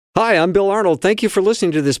Hi, I'm Bill Arnold. Thank you for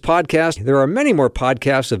listening to this podcast. There are many more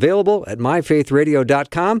podcasts available at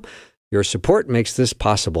myfaithradio.com. Your support makes this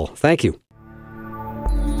possible. Thank you.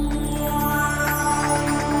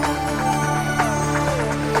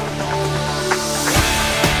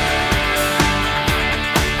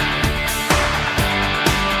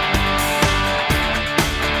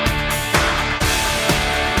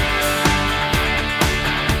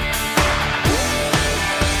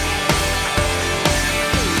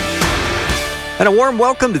 And a warm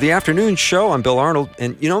welcome to the afternoon show. I'm Bill Arnold.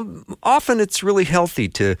 And, often it's really healthy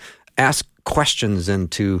to ask questions and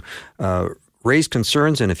to raise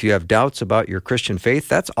concerns. And if you have doubts about your Christian faith,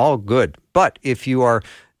 that's all good. But if you are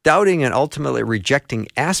doubting and ultimately rejecting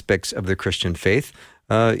aspects of the Christian faith,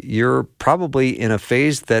 you're probably in a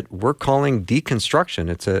phase that we're calling deconstruction.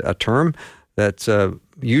 It's a term that's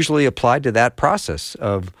usually applied to that process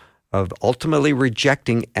of ultimately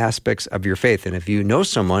rejecting aspects of your faith. And if you know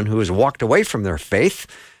someone who has walked away from their faith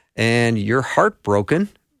and you're heartbroken,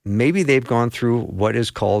 maybe they've gone through what is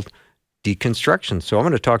called deconstruction. So I'm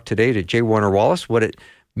going to talk today to J. Warner Wallace, what it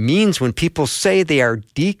means when people say they are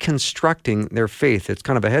deconstructing their faith. It's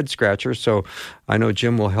kind of a head scratcher, so I know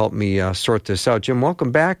Jim will help me sort this out. Jim,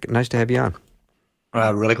 welcome back. Nice to have you on.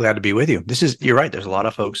 Really glad to be with you. You're right. There's a lot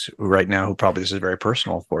of folks right now who probably this is very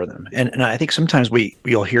personal for them. And I think sometimes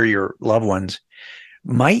you'll hear your loved ones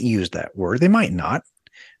might use that word. They might not.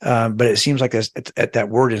 But it seems like that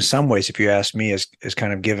word in some ways, if you ask me, is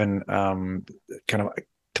kind of given kind of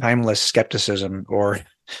timeless skepticism, or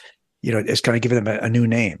it's kind of given them a new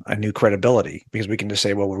name, a new credibility, because we can just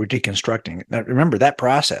say, well, we're deconstructing. Now, remember that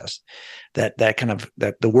process, that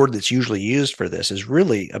the word that's usually used for this is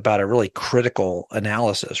really about a really critical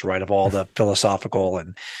analysis, right, of all the philosophical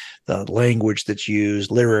and the language that's used,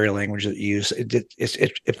 literary language that's used.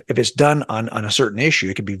 If it's done on a certain issue,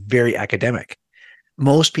 it can be very academic.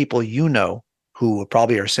 Most people who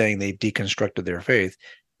probably are saying they've deconstructed their faith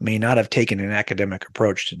may not have taken an academic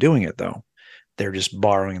approach to doing it, though. They're just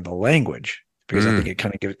borrowing the language, because I think it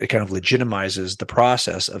kind of legitimizes the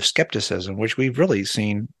process of skepticism, which we've really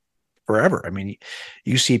seen forever. I mean,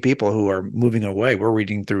 you see people who are moving away. We're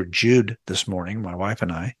reading through Jude this morning, my wife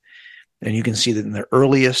and I, and you can see that in the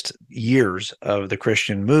earliest years of the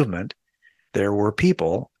Christian movement, there were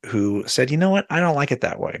people who said, you know what, I don't like it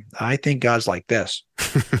that way. I think God's like this,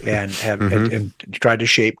 and have and tried to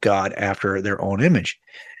shape God after their own image,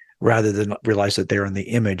 rather than realize that they're in the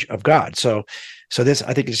image of God. So this,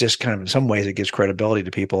 I think, is just kind of, in some ways, it gives credibility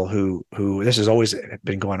to people who this has always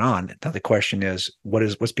been going on. Now the question is,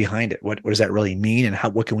 what's behind it? What does that really mean, and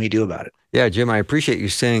what can we do about it? Yeah, Jim, I appreciate you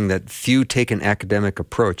saying that few take an academic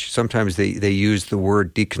approach. Sometimes they use the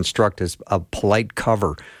word deconstruct as a polite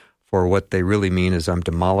cover for what they really mean is, I'm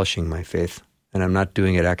demolishing my faith, and I'm not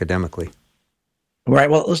doing it academically. Right.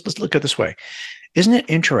 Well, let's look at it this way. Isn't it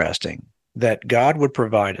interesting that God would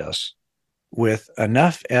provide us with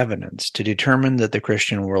enough evidence to determine that the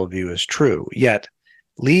Christian worldview is true, yet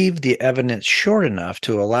leave the evidence short enough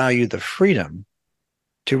to allow you the freedom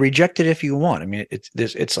to reject it if you want? I mean,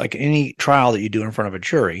 it's like any trial that you do in front of a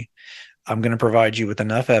jury. I'm going to provide you with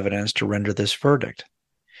enough evidence to render this verdict.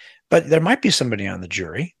 But there might be somebody on the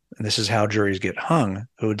jury, and this is how juries get hung,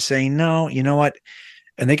 who would say, no, you know what?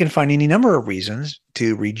 And they can find any number of reasons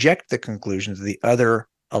to reject the conclusions of the other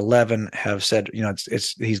 11 have said,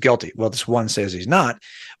 he's guilty. Well, this one says he's not,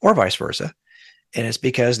 or vice versa. And it's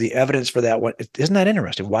because the evidence for that one, isn't that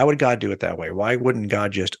interesting? Why would God do it that way? Why wouldn't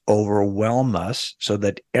God just overwhelm us so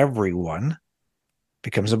that everyone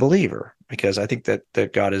becomes a believer? Because I think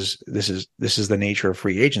that God this is the nature of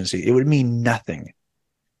free agency. It would mean nothing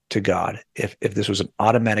to God if this was an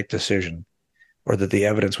automatic decision, or that the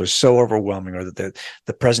evidence was so overwhelming, or that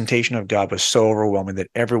the presentation of God was so overwhelming that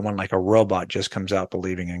everyone, like a robot, just comes out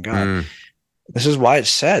believing in God. This is why it's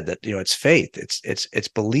said that, it's faith. It's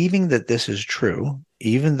believing that this is true,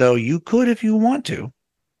 even though you could, if you want to.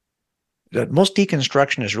 That most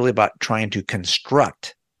deconstruction is really about trying to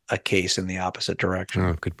construct a case in the opposite direction.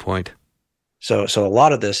 Oh, good point. So a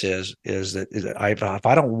lot of this is that if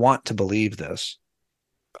I don't want to believe this,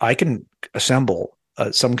 I can assemble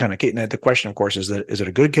some kind of case. Now, the question, of course, is it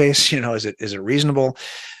a good case? Is it reasonable?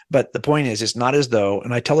 But the point is, it's not as though,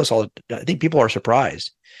 and I tell this all, I think people are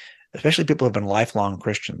surprised, especially people who have been lifelong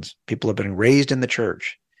Christians. People have been raised in the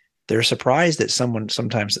church. They're surprised that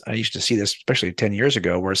sometimes I used to see this, especially 10 years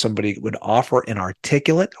ago, where somebody would offer an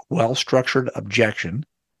articulate, well-structured objection.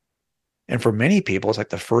 And for many people, it's like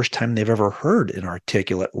the first time they've ever heard an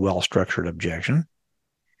articulate, well-structured objection.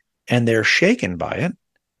 And they're shaken by it.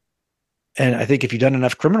 And I think if you've done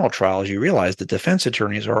enough criminal trials, you realize that defense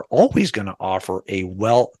attorneys are always going to offer a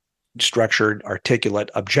structured, articulate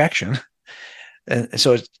objection. And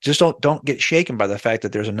so it's just don't get shaken by the fact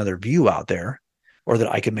that there's another view out there, or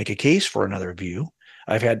that I can make a case for another view.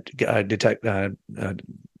 I've had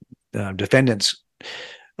defendants,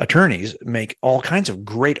 attorneys make all kinds of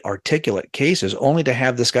great articulate cases, only to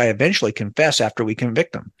have this guy eventually confess after we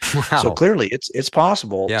convict him. Wow. So clearly, it's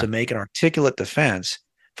possible to make an articulate defense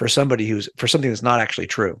for somebody for something that's not actually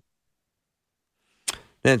true.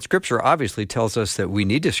 And Scripture obviously tells us that we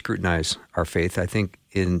need to scrutinize our faith. I think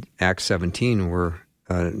in Acts 17, where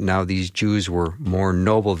now these Jews were more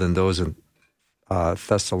noble than those in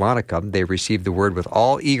Thessalonica. They received the word with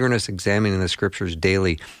all eagerness, examining the Scriptures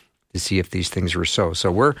daily to see if these things were so.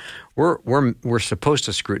 So we're supposed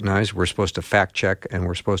to scrutinize. We're supposed to fact check, and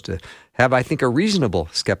we're supposed to have, I think, a reasonable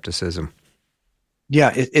skepticism.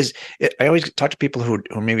 Yeah, I always talk to people who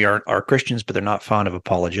maybe are Christians, but they're not fond of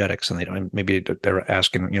apologetics, and they're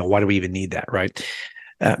asking, why do we even need that, right?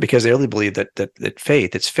 Because they really believe that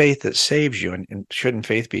it's faith that saves you, and shouldn't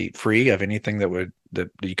faith be free of anything that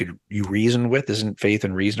you reason with? Isn't faith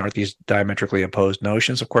and reason, aren't these diametrically opposed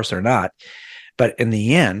notions? Of course they're not. But in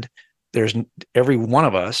the end, every one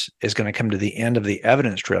of us is going to come to the end of the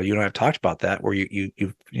evidence trail. You and I have talked about that, where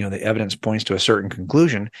the evidence points to a certain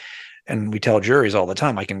conclusion. And we tell juries all the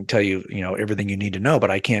time, I can tell you, everything you need to know, but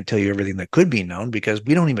I can't tell you everything that could be known, because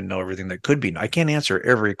we don't even know everything that could be known. I can't answer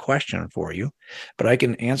every question for you, but I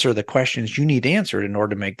can answer the questions you need answered in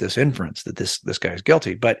order to make this inference that this guy's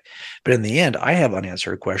guilty. But in the end, I have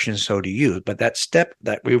unanswered questions, so do you. But that step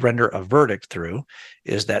that we render a verdict through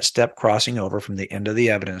is that step crossing over from the end of the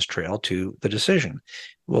evidence trail to the decision.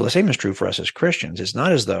 Well, the same is true for us as Christians. It's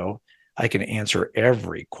not as though I can answer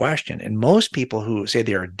every question. And most people who say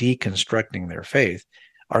they are deconstructing their faith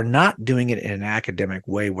are not doing it in an academic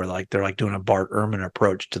way, where they're doing a Bart Ehrman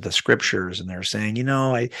approach to the Scriptures, and they're saying,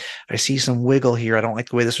 I see some wiggle here. I don't like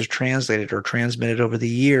the way this was translated or transmitted over the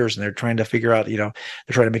years. And they're trying to figure out, they're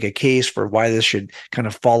trying to make a case for why this should kind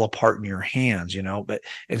of fall apart in your hands, But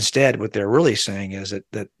instead, what they're really saying is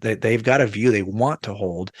that they've got a view they want to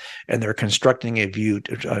hold, and they're constructing a view,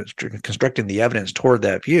 constructing the evidence toward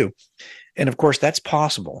that view. And of course, that's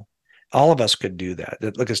possible. All of us could do that.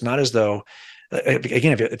 Look, it's not as though,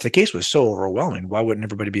 again, if the case was so overwhelming, why wouldn't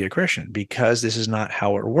everybody be a Christian? Because this is not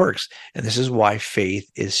how it works. And this is why faith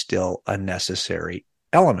is still a necessary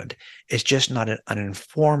element. It's just not an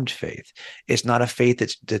uninformed faith. It's not a faith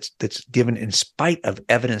that's given in spite of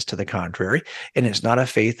evidence to the contrary. And it's not a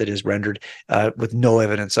faith that is rendered with no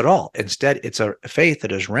evidence at all. Instead, it's a faith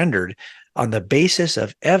that is rendered on the basis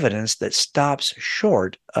of evidence that stops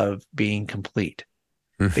short of being complete.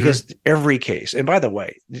 Mm-hmm. Because every case, and by the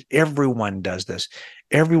way, everyone does this.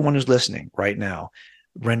 Everyone who's listening right now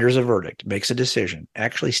renders a verdict, makes a decision,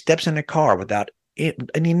 actually steps in a car without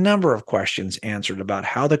any number of questions answered about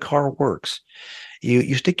how the car works.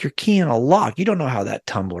 You stick your key in a lock. You don't know how that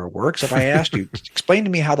tumbler works. If I asked you, explain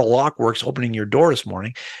to me how the lock works opening your door this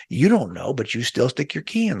morning, you don't know, but you still stick your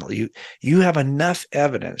key in. You have enough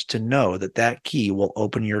evidence to know that key will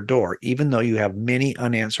open your door, even though you have many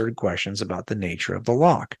unanswered questions about the nature of the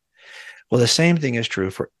lock. Well, the same thing is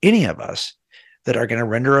true for any of us that are going to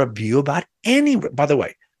render a view about by the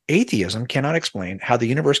way, atheism cannot explain how the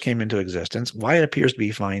universe came into existence, why it appears to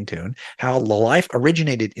be fine-tuned, how life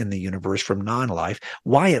originated in the universe from non-life,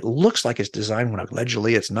 why it looks like it's designed when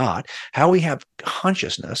allegedly it's not, how we have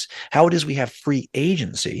consciousness, how it is we have free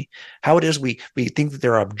agency, how it is we think that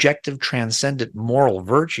there are objective, transcendent moral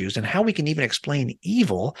virtues, and how we can even explain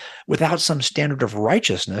evil without some standard of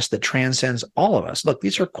righteousness that transcends all of us. Look,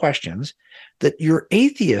 these are questions that your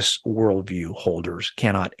atheist worldview holders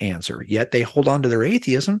cannot answer, yet they hold on to their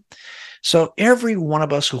atheism. So every one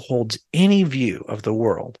of us who holds any view of the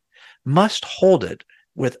world must hold it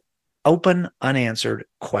with open, unanswered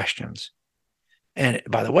questions. And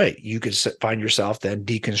by the way, you could find yourself then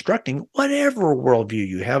deconstructing whatever worldview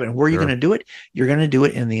you have. And where are you going to do it? You're going to do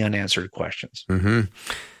it in the unanswered questions. Mm-hmm.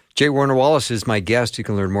 J. Warner Wallace is my guest. You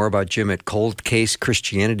can learn more about Jim at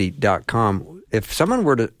coldcasechristianity.com. If someone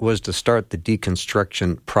was to start the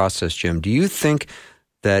deconstruction process, Jim, do you think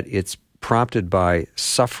that it's prompted by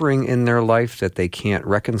suffering in their life that they can't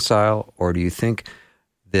reconcile, or do you think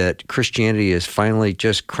that Christianity is finally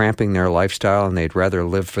just cramping their lifestyle and they'd rather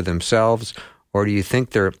live for themselves, or do you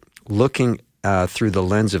think they're looking through the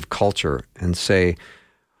lens of culture and say,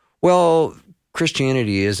 well,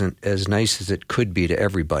 Christianity isn't as nice as it could be to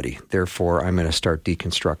everybody, therefore I'm going to start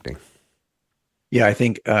deconstructing? Yeah, I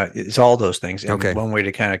think it's all those things. And okay. One way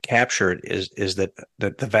to kind of capture it is that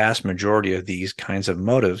the vast majority of these kinds of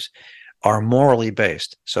motives are morally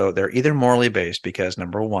based. So they're either morally based because,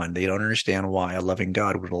 number one, they don't understand why a loving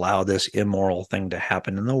God would allow this immoral thing to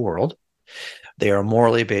happen in the world. They are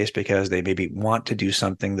morally based because they maybe want to do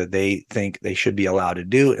something that they think they should be allowed to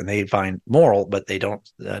do and they find moral, but they don't,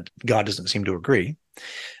 God doesn't seem to agree.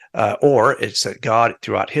 Or it's that God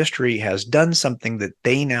throughout history has done something that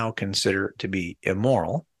they now consider to be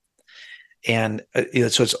immoral. And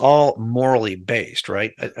so it's all morally based,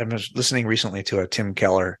 right? I was listening recently to a Tim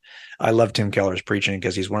Keller. I love Tim Keller's preaching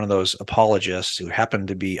because he's one of those apologists who happened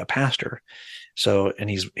to be a pastor. So, and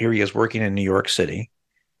here he is working in New York City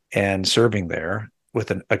and serving there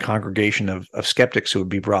with a congregation of skeptics who would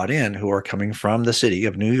be brought in who are coming from the city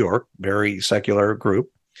of New York, very secular group.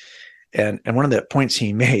 And one of the points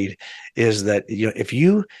he made is that, if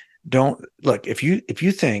you don't look, if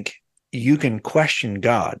you think you can question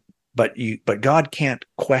God, but God can't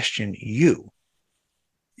question you,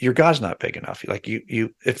 your God's not big enough. Like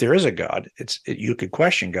if there is a God, you could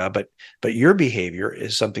question God, but your behavior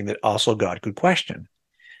is something that also God could question.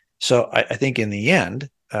 So I think in the end,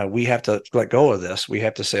 we have to let go of this. We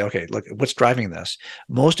have to say, okay, look, what's driving this?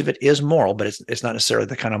 Most of it is moral, but it's not necessarily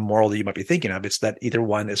the kind of moral that you might be thinking of. It's that either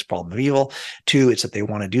one, it's a problem of evil. Two, it's that they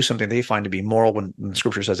want to do something they find to be moral when the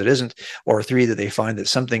scripture says it isn't. Or three, that they find that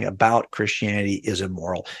something about Christianity is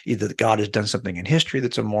immoral. Either that God has done something in history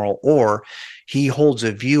that's immoral, or he holds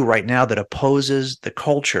a view right now that opposes the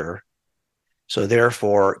culture. So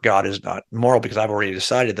therefore, God is not moral because I've already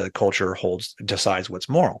decided that the culture decides what's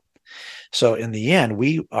moral. So in the end,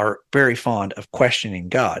 we are very fond of questioning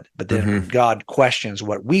God, but then when God questions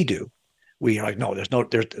what we do, we are like, no,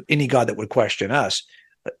 there's any God that would question us.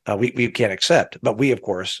 We can't accept, but we, of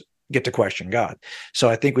course, get to question God. So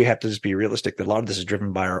I think we have to just be realistic that a lot of this is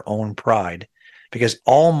driven by our own pride, because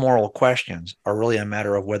all moral questions are really a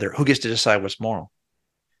matter of who gets to decide what's moral.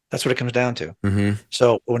 That's what it comes down to.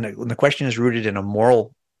 So when the question is rooted in a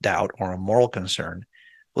moral doubt or a moral concern,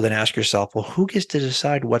 well, then ask yourself, well, who gets to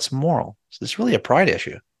decide what's moral? So it's really a pride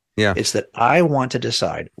issue. Yeah. It's that I want to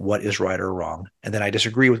decide what is right or wrong, and then I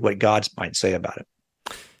disagree with what God might say about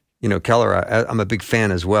it. Keller, I'm a big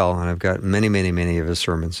fan as well, and I've got many, many, many of his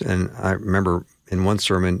sermons. And I remember in one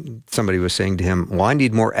sermon, somebody was saying to him, well, I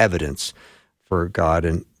need more evidence for God.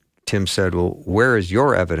 And Tim said, well, where is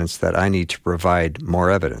your evidence that I need to provide more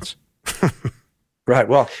evidence? Right.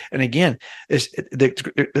 Well, and again, look,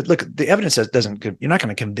 the evidence doesn't. You're not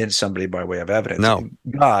going to convince somebody by way of evidence. No.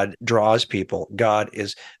 God draws people. God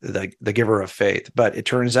is the giver of faith. But it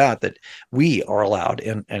turns out that we are allowed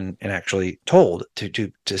and actually told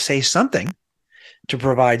to say something, to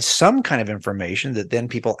provide some kind of information that then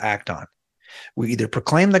people act on. We either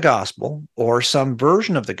proclaim the gospel or some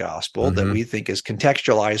version of the gospel that we think is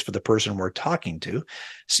contextualized for the person we're talking to,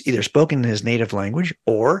 either spoken in his native language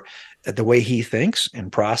or the way he thinks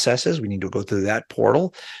and processes. We need to go through that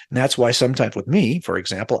portal. And that's why sometimes with me, for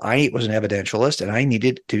example, I was an evidentialist and I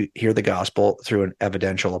needed to hear the gospel through an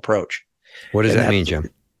evidential approach. What does that mean, Jim?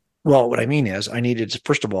 Well, what I mean is I needed to,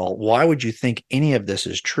 first of all, why would you think any of this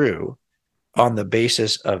is true on the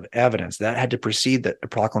basis of evidence? That had to precede the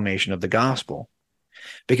proclamation of the gospel.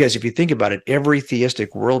 Because if you think about it, every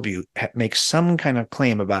theistic worldview makes some kind of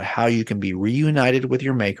claim about how you can be reunited with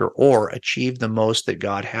your maker or achieve the most that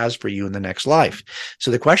God has for you in the next life. So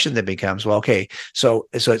the question then becomes, well, okay, so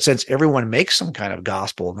since everyone makes some kind of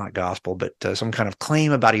not gospel, but some kind of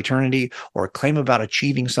claim about eternity or a claim about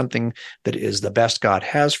achieving something that is the best God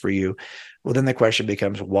has for you, well, then the question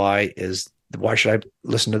becomes, why should I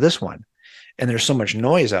listen to this one? And there's so much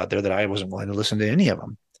noise out there that I wasn't willing to listen to any of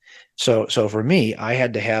them. So for me, I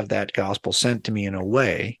had to have that gospel sent to me in a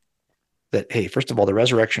way that, hey, first of all, the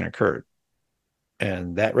resurrection occurred.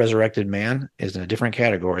 And that resurrected man is in a different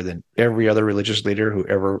category than every other religious leader who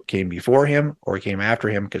ever came before him or came after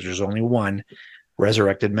him, because there's only one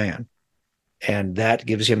resurrected man. And that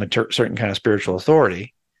gives him a certain kind of spiritual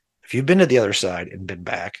authority. If you've been to the other side and been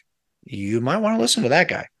back, you might want to listen to that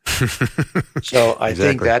guy. So I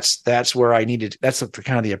think that's where I needed, that's the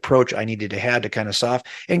kind of the approach I needed to have to kind of soft.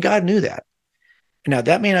 And God knew that. Now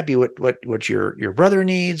that may not be what your brother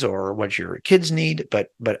needs or what your kids need, but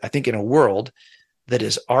I think in a world that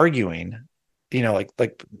is arguing, like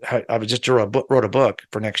I just wrote a book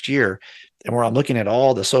for next year, and where I'm looking at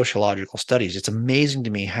all the sociological studies. It's amazing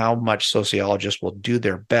to me how much sociologists will do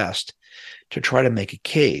their best to try to make a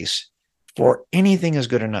case for anything is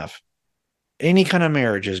good enough. Any kind of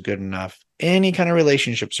marriage is good enough. Any kind of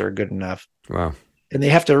relationships are good enough. Wow. And they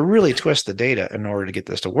have to really twist the data in order to get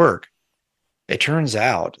this to work. It turns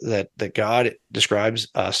out that God describes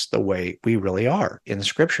us the way we really are in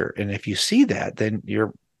Scripture. And if you see that, then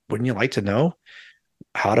wouldn't you like to know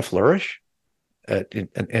how to flourish?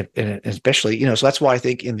 And especially, so that's why I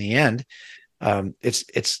think in the end,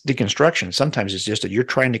 it's deconstruction. Sometimes it's just that you're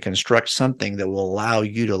trying to construct something that will allow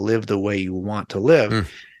you to live the way you want to live. Mm,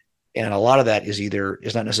 And a lot of that is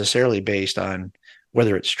not necessarily based on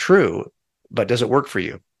whether it's true, but does it work for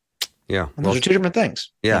you? yeah. And those are two different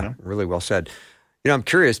things. Yeah, really well said. I'm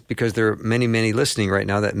curious because there are many, many listening right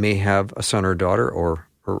now that may have a son or daughter or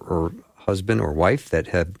husband or wife that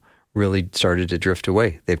have really started to drift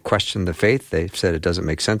away. They've questioned the faith. They've said it doesn't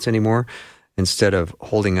make sense anymore. Instead of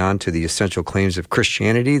holding on to the essential claims of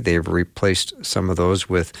Christianity, they've replaced some of those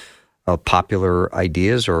with popular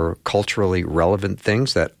ideas or culturally relevant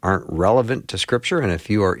things that aren't relevant to Scripture. And if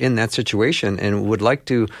you are in that situation and would like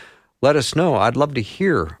to let us know, I'd love to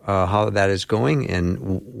hear how that is going and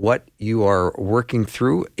what you are working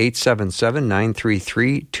through.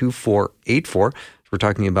 877-933-2484. We're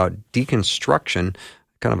talking about deconstruction,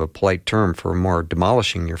 kind of a polite term for more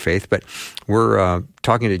demolishing your faith. But we're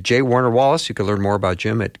talking to J. Warner Wallace. You can learn more about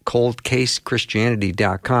Jim at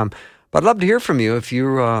coldcasechristianity.com. But I'd love to hear from you if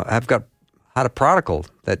you had a prodigal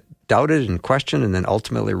that doubted and questioned and then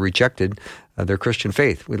ultimately rejected their Christian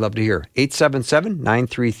faith. We'd love to hear.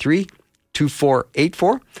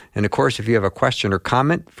 877-933-2484. And of course, if you have a question or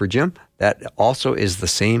comment for Jim, that also is the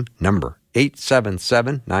same number.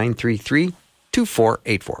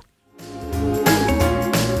 877-933-2484.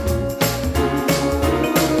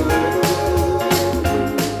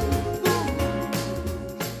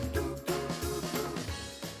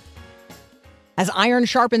 As iron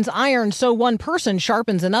sharpens iron, so one person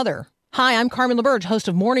sharpens another. Hi, I'm Carmen LaBerge, host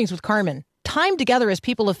of Mornings with Carmen. Time together as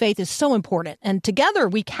people of faith is so important, and together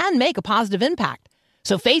we can make a positive impact.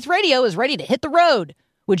 So Faith Radio is ready to hit the road.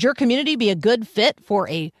 Would your community be a good fit for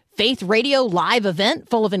a Faith Radio live event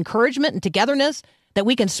full of encouragement and togetherness that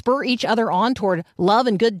we can spur each other on toward love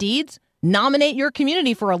and good deeds? Nominate your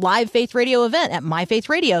community for a live Faith Radio event at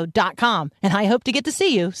myfaithradio.com, and I hope to get to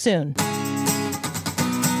see you soon.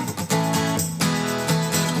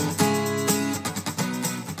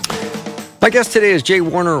 My guest today is J.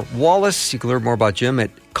 Warner Wallace. You can learn more about Jim at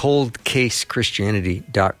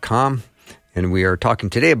coldcasechristianity.com. And we are talking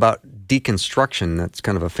today about deconstruction. That's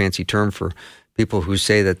kind of a fancy term for people who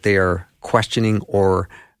say that they are questioning or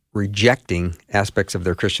rejecting aspects of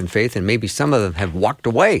their Christian faith. And maybe some of them have walked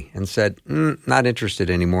away and said, not interested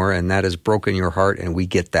anymore. And that has broken your heart, and we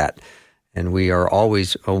get that. And we are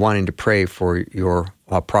always wanting to pray for your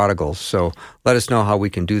prodigals. So let us know how we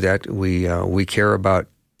can do that. We care about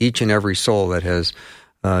each and every soul that has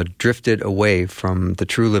drifted away from the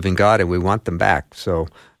true living God, and we want them back. So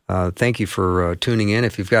thank you for tuning in.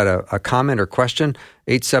 If you've got a comment or question,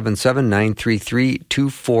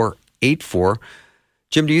 877-933-2484.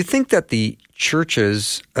 Jim, do you think that the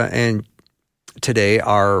churches and today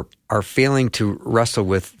are failing to wrestle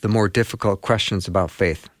with the more difficult questions about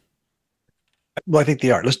faith? Well, I think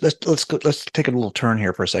they are. Let's take a little turn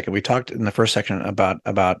here for a second. We talked in the first section about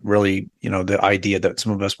really, the idea that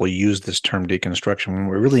some of us will use this term deconstruction.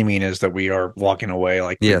 What we really mean is that we are walking away,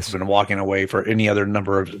 like we've been walking away for any other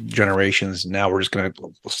number of generations. Now we're just going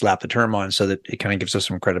to slap the term on so that it kind of gives us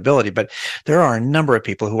some credibility. But there are a number of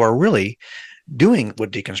people who are really doing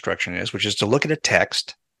what deconstruction is, which is to look at a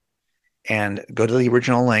text and go to the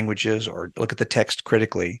original languages or look at the text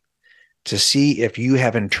critically to see if you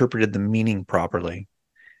have interpreted the meaning properly.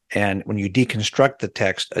 And when you deconstruct the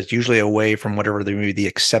text, it's usually away from whatever the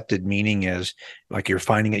accepted meaning is. Like you're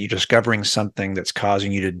discovering something that's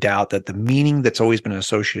causing you to doubt that the meaning that's always been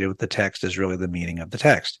associated with the text is really the meaning of the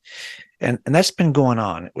text. And that's been going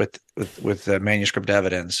on with manuscript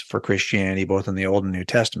evidence for Christianity, both in the Old and New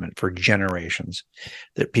Testament, for generations.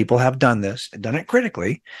 That people have done this, done it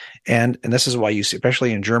critically, and this is why you see,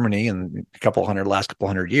 especially in Germany, in last couple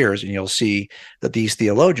hundred years, and you'll see that these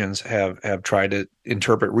theologians have tried to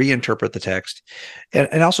reinterpret the text,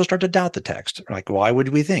 and also start to doubt the text. Like, why would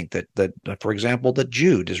we think that for example, that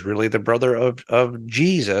Jude is really the brother of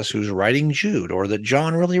Jesus, who's writing Jude, or that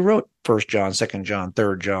John really wrote 1 John, 2 John,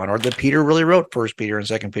 3 John, or that Peter really wrote 1 Peter and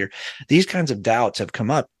 2 Peter. These kinds of doubts have come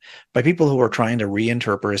up by people who are trying to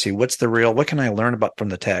reinterpret and see what can I learn about from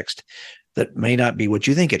the text that may not be what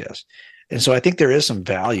you think it is. And so I think there is some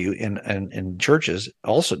value in churches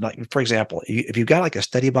also. Like, for example, if you've got like a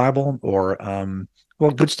study Bible or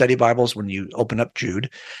good study Bibles, when you open up Jude,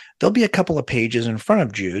 there'll be a couple of pages in front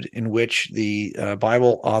of Jude in which the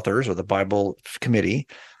Bible authors or the Bible committee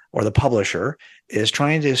or the publisher is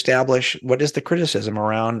trying to establish what is the criticism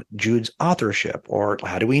around Jude's authorship, or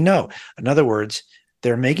how do we know? In other words,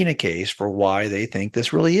 they're making a case for why they think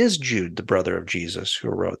this really is Jude, the brother of Jesus, who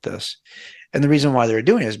wrote this. And the reason why they're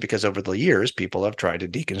doing it is because over the years, people have tried to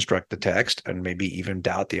deconstruct the text and maybe even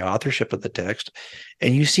doubt the authorship of the text.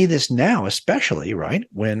 And you see this now, especially, right?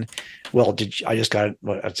 When, well,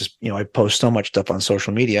 I post so much stuff on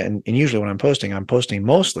social media. And usually when I'm posting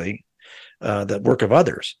mostly the work of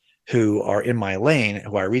others who are in my lane,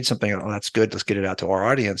 who I read something, oh, that's good, let's get it out to our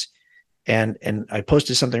audience. And I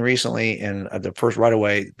posted something recently, and the first right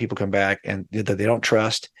away, people come back and that they don't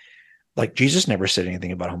trust. Like, Jesus never said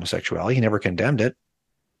anything about homosexuality. He never condemned it.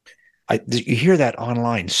 You hear that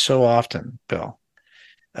online so often, Bill.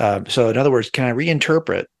 So in other words, can I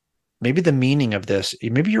reinterpret maybe the meaning of this?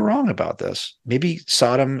 Maybe you're wrong about this. Maybe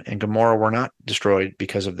Sodom and Gomorrah were not destroyed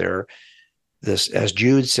because of this, as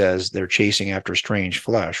Jude says, they're chasing after strange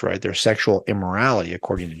flesh, right? Their sexual immorality,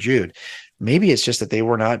 according to Jude. Maybe it's just that they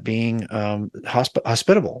were not being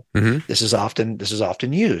hospitable. Mm-hmm. This is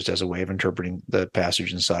often used as a way of interpreting the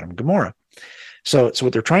passage in Sodom and Gomorrah. So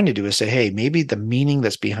what they're trying to do is say, hey, maybe the meaning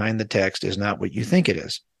that's behind the text is not what you think it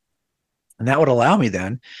is. And that would allow me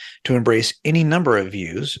then to embrace any number of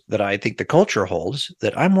views that I think the culture holds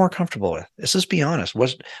that I'm more comfortable with. Let's just be honest.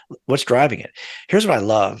 What's driving it? Here's what I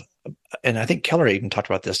love. And I think Keller even talked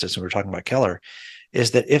about this as we were talking about Keller, is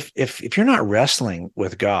that if you're not wrestling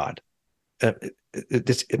with God,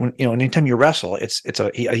 anytime you wrestle,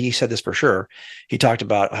 he said this for sure. He talked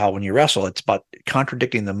about how when you wrestle, it's about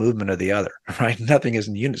contradicting the movement of the other, right? Nothing is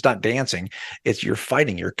in unity. It's not dancing. It's you're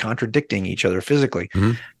fighting. You're contradicting each other physically.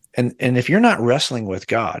 Mm-hmm. And if you're not wrestling with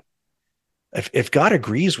God, if God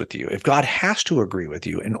agrees with you, if God has to agree with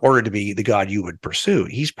you in order to be the God you would pursue,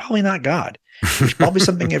 he's probably not God. He's probably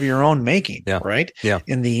something of your own making, right? Yeah.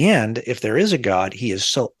 In the end, if there is a God, he is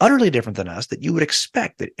so utterly different than us that you would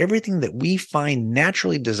expect that everything that we find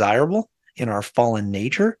naturally desirable in our fallen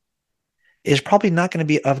nature is probably not going to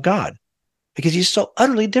be of God, because he's so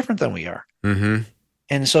utterly different than we are. Mm-hmm.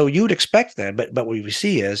 And so you would expect that, but what we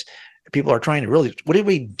see is people are trying to really, what are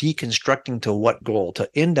we deconstructing to what goal? To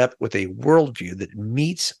end up with a worldview that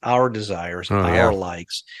meets our desires, our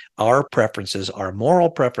likes, our preferences, our moral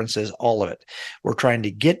preferences, all of it. We're trying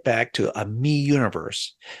to get back to a me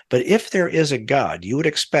universe. But if there is a God, you would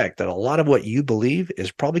expect that a lot of what you believe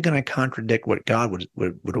is probably going to contradict what God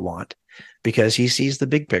would want, because he sees the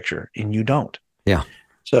big picture and you don't. Yeah.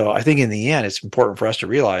 So I think in the end, it's important for us to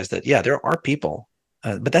realize that, there are people,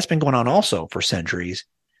 but that's been going on also for centuries,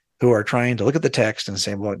 who are trying to look at the text and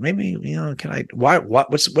say, well, maybe, what's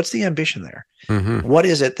the ambition there? Mm-hmm. What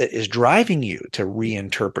is it that is driving you to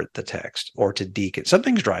reinterpret the text or to deacon?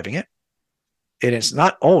 Something's driving it. And it's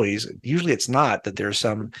not always, usually it's not that there's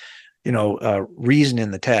some, reason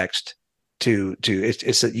in the text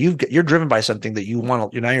it's that you're driven by something that you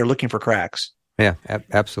want to, now you're looking for cracks. Yeah,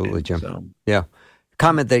 absolutely, Jim. So, yeah.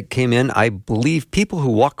 Comment that came in, I believe people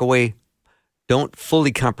who walk away don't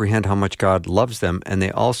fully comprehend how much God loves them, and they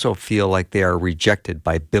also feel like they are rejected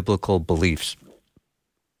by biblical beliefs.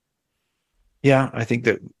 Yeah, I think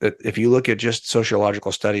that if you look at just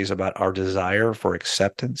sociological studies about our desire for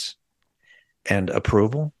acceptance and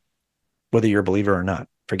approval, whether you're a believer or not,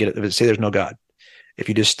 forget it. Say there's no God. If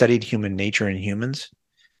you just studied human nature and humans,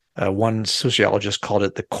 one sociologist called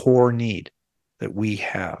it the core need that we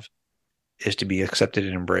have is to be accepted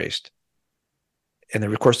and embraced. And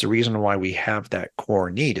then, of course, the reason why we have that core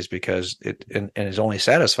need is because it is only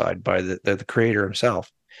satisfied by the Creator himself.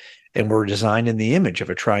 And we're designed in the image of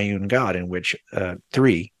a triune God, in which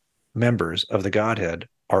three members of the Godhead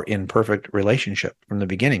are in perfect relationship from the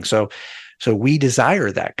beginning. So we desire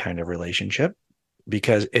that kind of relationship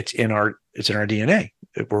because it's in our DNA.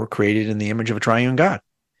 We're created in the image of a triune God.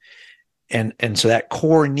 And so that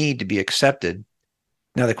core need to be accepted.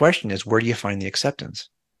 Now the question is, where do you find the acceptance?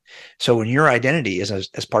 So when your identity is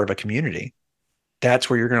as part of a community, that's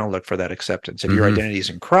where you're going to look for that acceptance. If your identity is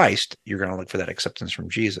in Christ, you're going to look for that acceptance from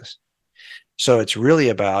Jesus. So it's really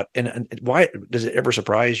about, and why does it ever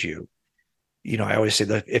surprise you? I always say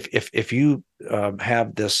that if you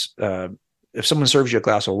have this, if someone serves you a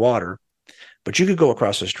glass of water, but you could go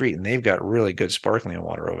across the street and they've got really good sparkling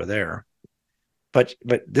water over there, but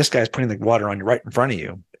this guy's putting the water on you right in front of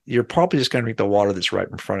you, you're probably just going to drink the water that's right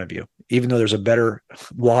in front of you, even though there's a better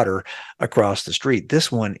water across the street.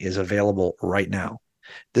 This one is available right now.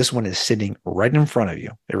 This one is sitting right in front of you.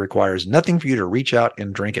 It requires nothing for you to reach out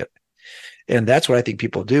and drink it. And that's what I think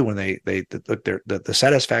people do when they look. The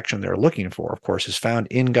satisfaction they're looking for, of course, is found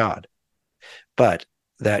in God. But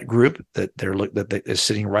that group that is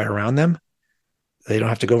sitting right around them, they don't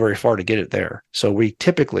have to go very far to get it there. So we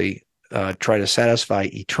typically try to satisfy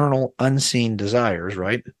eternal, unseen desires,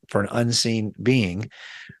 right, for an unseen being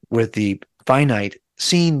with the finite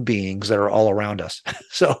unseen beings that are all around us.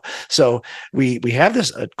 So we have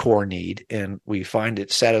this core need, and we find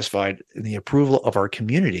it satisfied in the approval of our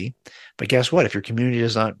community. But guess what? If your community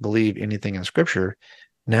does not believe anything in Scripture,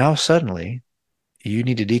 now suddenly you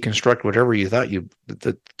need to deconstruct whatever you thought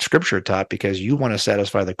the Scripture taught, because you want to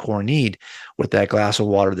satisfy the core need with that glass of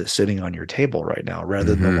water that's sitting on your table right now,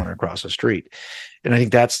 rather than the one across the street. And I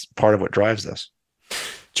think that's part of what drives this.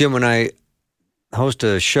 Jim, when I host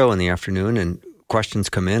a show in the afternoon and questions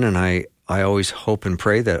come in, and I always hope and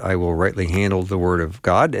pray that I will rightly handle the Word of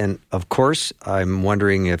God. And of course, I'm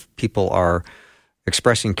wondering if people are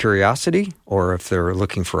expressing curiosity, or if they're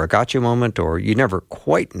looking for a gotcha moment, or you never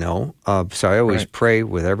quite know. So I always pray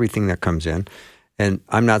with everything that comes in. And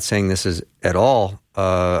I'm not saying this is at all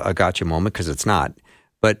a gotcha moment, because it's not.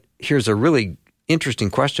 But here's a really interesting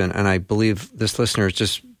question, and I believe this listener is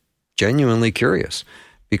just genuinely curious,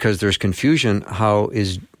 because there's confusion. How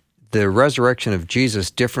is the resurrection of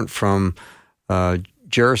Jesus different from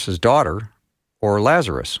Jairus' daughter or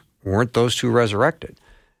Lazarus? Weren't those two resurrected?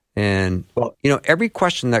 And, every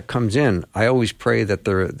question that comes in, I always pray that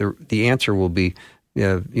the answer will be,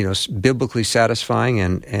 biblically satisfying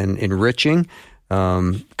and enriching,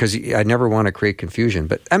 because I never want to create confusion.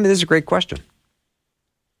 But, I mean, this is a great question.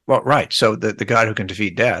 Well, right. So the God who can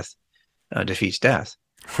defeat death defeats death.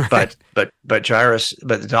 Right. But Jairus,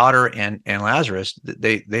 but the daughter and Lazarus,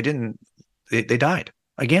 they died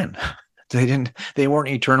again. They weren't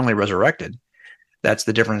eternally resurrected. That's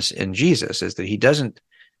the difference in Jesus, is that he doesn't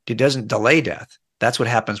delay death. That's what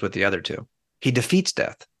happens with the other two. He defeats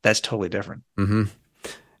death. That's totally different. Mm-hmm.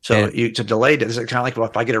 So to delay death, it's kind of like, well,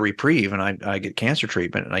 if I get a reprieve and I get cancer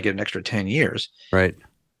treatment and I get an extra 10 years. Right.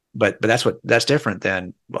 But that's different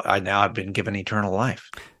than I've been given eternal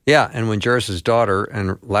life. Yeah. And when Jairus' daughter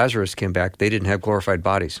and Lazarus came back, they didn't have glorified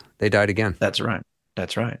bodies. They died again. That's right.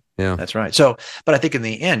 Yeah. That's right. So, but I think in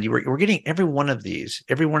the end, we're getting every one of these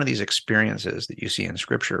experiences that you see in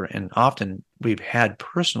Scripture, and often we've had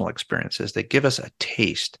personal experiences that give us a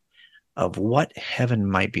taste of what heaven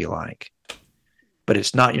might be like.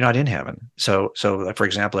 But you're not in heaven. So for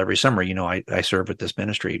example, every summer, I serve with this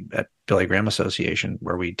ministry at Billy Graham Association,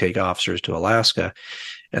 where we take officers to Alaska.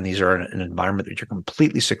 And these are an environment that you're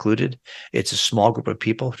completely secluded. It's a small group of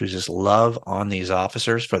people who just love on these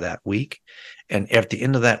officers for that week. And at the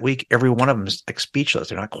end of that week, every one of them is like speechless.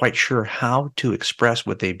 They're not quite sure how to express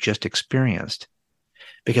what they've just experienced,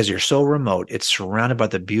 because you're so remote. It's surrounded by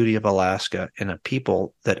the beauty of Alaska and a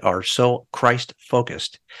people that are so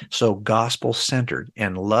Christ-focused, so gospel-centered,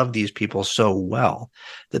 and love these people so well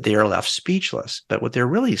that they are left speechless. But what they're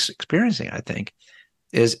really experiencing, I think,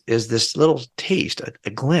 is this little taste, a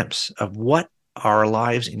glimpse of what our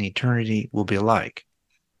lives in eternity will be like.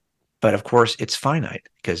 But of course, it's finite,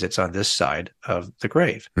 because it's on this side of the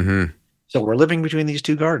grave. Mm-hmm. So we're living between these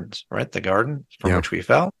two gardens, right? The garden from which we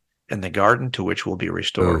fell, and the garden to which we'll be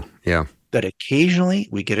restored. Yeah. But occasionally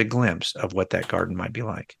we get a glimpse of what that garden might be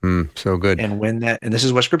like. So good. And and this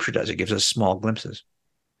is what Scripture does. It gives us small glimpses.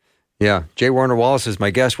 Yeah. J. Warner Wallace is my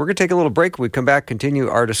guest. We're going to take a little break. When we come back, continue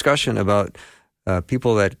our discussion about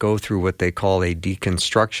people that go through what they call a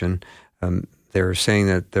deconstruction. They're saying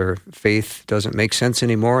that their faith doesn't make sense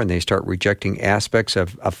anymore, and they start rejecting aspects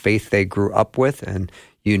of a faith they grew up with. And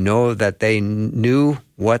that they knew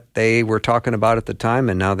what they were talking about at the time,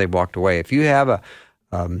 and now they've walked away. If you have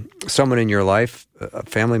someone in your life, a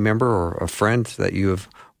family member or a friend that you have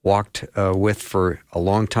walked with for a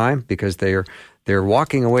long time, because they're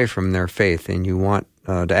walking away from their faith, and you want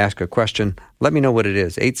to ask a question, let me know what it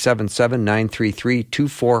is.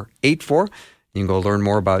 877-933-2484. You can go learn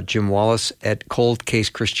more about Jim Wallace at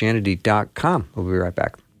coldcasechristianity.com. We'll be right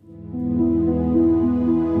back.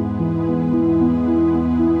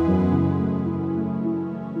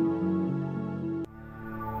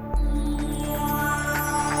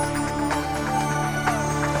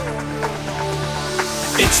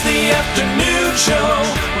 It's the afternoon show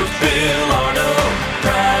with Bill Arnold.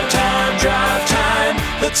 Prime time, drive time.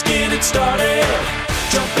 Let's get it started.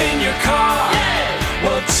 Jump in your car.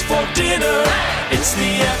 What's for dinner? It's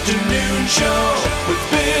the afternoon show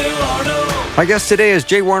with Bill Arnold. My guest today is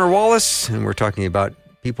J. Warner Wallace, and we're talking about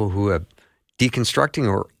people who are deconstructing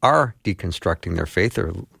or are deconstructing their faith,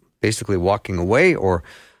 or basically walking away or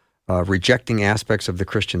rejecting aspects of the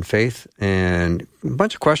Christian faith. And a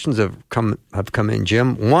bunch of questions have come in,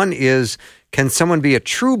 Jim. One is, can someone be a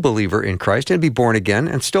true believer in Christ and be born again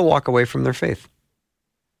and still walk away from their faith?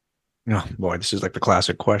 Oh, boy, this is like the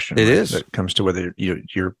classic question. It is. It comes to whether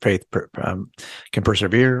your faith can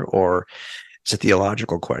persevere, or it's a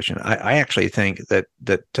theological question. I actually think that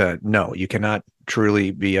no, you cannot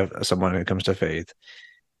truly be someone when it comes to faith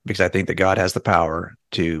because I think that God has the power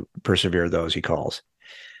to persevere those he calls,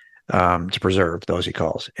 to preserve those he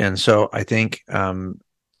calls. And so I think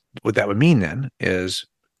what that would mean then is,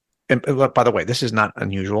 and by the way, this is not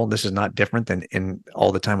unusual. This is not different than in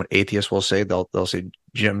all the time what atheists will say. They'll say,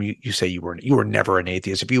 Jim, you say you were never an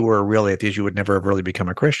atheist. If you were a real atheist, you would never have really become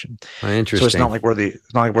a Christian. Interesting. So it's not like we're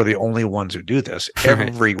the only ones who do this. Right.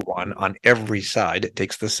 Everyone on every side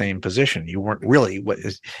takes the same position. You weren't really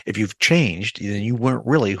if you've changed, then you weren't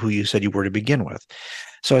really who you said you were to begin with.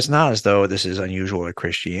 So it's not as though this is unusual in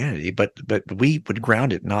Christianity, but we would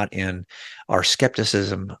ground it not in our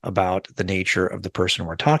skepticism about the nature of the person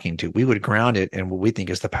we're talking to. We would ground it in what we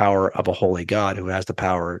think is the power of a holy God who has the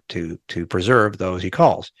power to preserve those he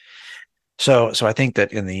calls. So I think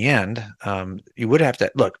that in the end, you would have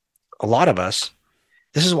to look. A lot of us.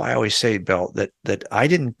 This is why I always say, Bill, that I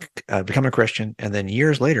didn't become a Christian and then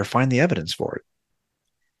years later find the evidence for it.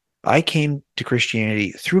 I came to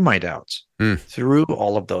Christianity through my doubts, through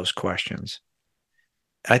all of those questions.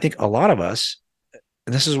 I think a lot of us,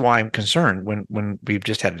 and this is why I'm concerned, when we've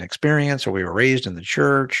just had an experience or we were raised in the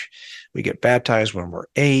church, we get baptized when we're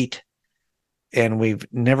 8, and we've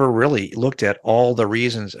never really looked at all the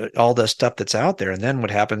reasons, all the stuff that's out there. And then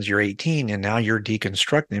what happens, you're 18 and now you're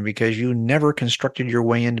deconstructing because you never constructed your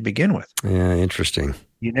way in to begin with. Yeah, interesting.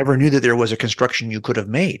 You never knew that there was a construction you could have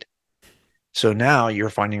made. So now you're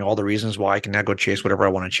finding all the reasons why I can now go chase whatever I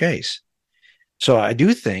want to chase. So I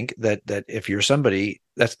do think that if you're somebody,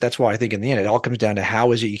 that's why I think in the end, it all comes down to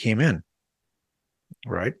how is it you came in,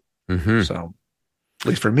 right? Mm-hmm. So at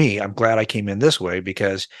least for me, I'm glad I came in this way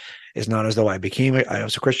because it's not as though I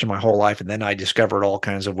was a Christian my whole life and then I discovered all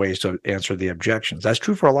kinds of ways to answer the objections. That's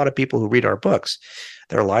true for a lot of people who read our books.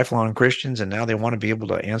 They're lifelong Christians and now they want to be able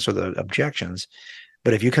to answer the objections.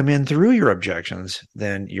 But if you come in through your objections,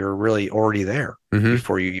 then you're really already there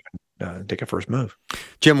before you even take a first move.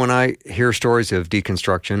 Jim, when I hear stories of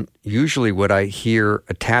deconstruction, usually what I hear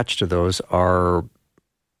attached to those are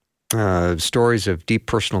stories of deep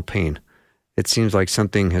personal pain. It seems like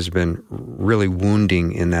something has been really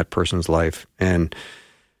wounding in that person's life. And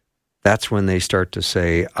that's when they start to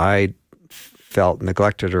say, I felt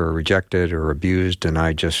neglected or rejected or abused, and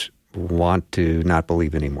I just want to not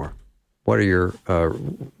believe anymore. What are your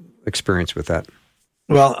experience with that?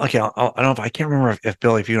 Well, okay, I don't know if I can't remember if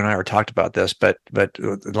Bill, if you and I ever talked about this, but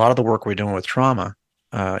a lot of the work we're doing with trauma,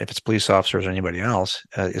 if it's police officers or anybody else,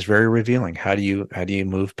 is very revealing. How do you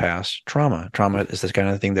move past trauma? Trauma is this kind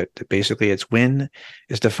of thing that basically is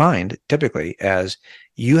defined typically as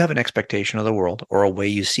you have an expectation of the world or a way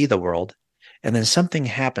you see the world, and then something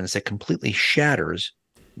happens that completely shatters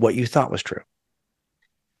what you thought was true.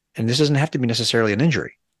 And this doesn't have to be necessarily an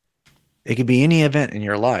injury. It could be any event in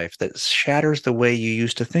your life that shatters the way you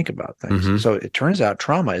used to think about things. Mm-hmm. So it turns out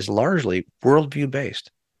trauma is largely worldview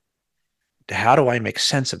based. How do I make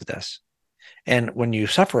sense of this? And when you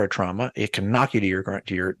suffer a trauma, it can knock you to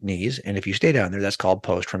your knees. And if you stay down there, that's called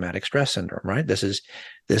post-traumatic stress syndrome, right? This is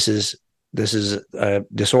a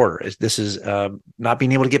disorder. This is not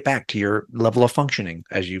being able to get back to your level of functioning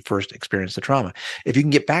as you first experienced the trauma. If you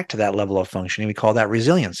can get back to that level of functioning, we call that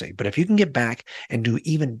resiliency. But if you can get back and do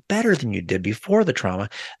even better than you did before the trauma,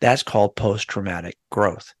 that's called post-traumatic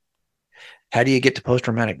growth. How do you get to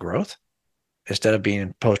post-traumatic growth? Instead of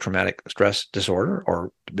being post-traumatic stress disorder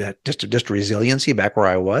or just resiliency back where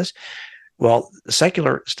I was? Well,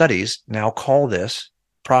 secular studies now call this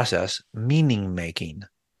process meaning making.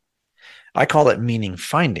 I call it meaning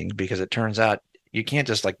finding because it turns out you can't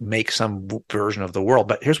just like make some version of the world.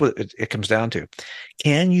 But here's what it comes down to.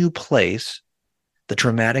 Can you place the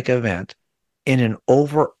traumatic event in an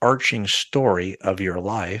overarching story of your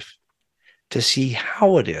life to see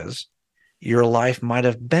how it is your life might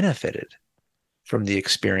have benefited from the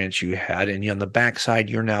experience you had? And on the backside,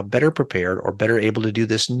 you're now better prepared or better able to do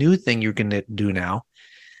this new thing you're going to do now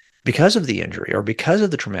because of the injury or because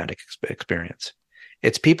of the traumatic experience.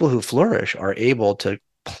 It's people who flourish are able to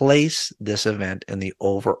place this event in the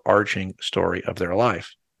overarching story of their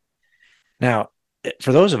life. Now,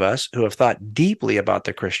 for those of us who have thought deeply about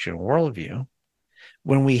the Christian worldview,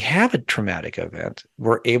 when we have a traumatic event,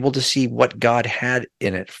 we're able to see what God had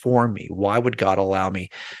in it for me. Why would God allow me?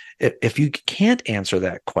 If you can't answer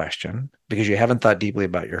that question because you haven't thought deeply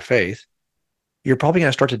about your faith, you're probably going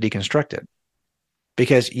to start to deconstruct it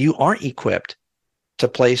because you aren't equipped to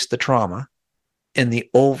place the trauma in the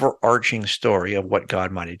overarching story of what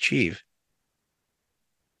God might achieve.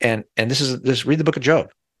 And this read the book of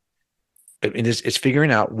Job. It's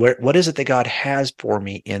figuring out what is it that God has for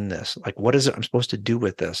me in this? Like, what is it I'm supposed to do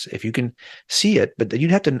with this? If you can see it, but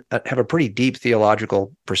you'd have to have a pretty deep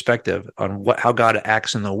theological perspective on how God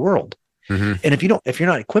acts in the world And if you're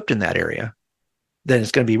not equipped in that area, then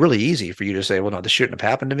it's going to be really easy for you to say, well, no, this shouldn't have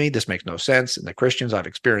happened to me. This makes no sense. And the Christians, I've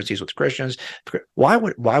experienced these with Christians. Why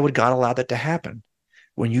would God allow that to happen?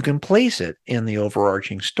 When you can place it in the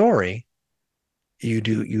overarching story,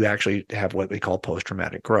 you actually have what we call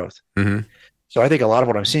post-traumatic growth. So I think a lot of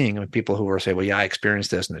what I'm seeing with people who are saying, well, yeah, I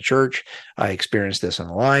experienced this in the church, I experienced this in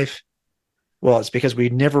life. Well, it's because we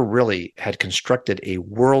never really had constructed a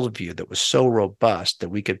worldview that was so robust that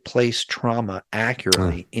we could place trauma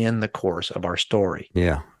accurately in the course of our story.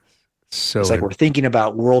 Yeah. So it's like we're thinking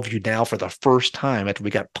about worldview now for the first time after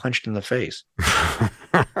we got punched in the face.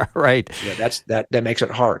 Right. Yeah, that makes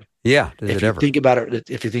it hard. Yeah. If you think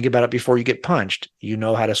about it before you get punched, you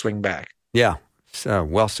know how to swing back. Yeah. So,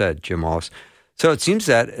 well said, Jim Wallace. So it seems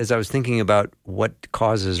that as I was thinking about what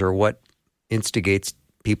causes or what instigates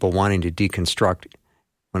people wanting to deconstruct,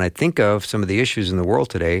 when I think of some of the issues in the world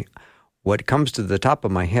today, what comes to the top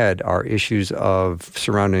of my head are issues of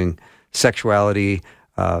surrounding sexuality,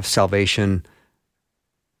 salvation,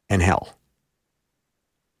 and hell.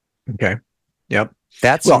 Okay. Yep.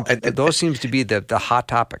 Those seems to be the hot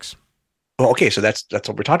topics. Well, okay, so that's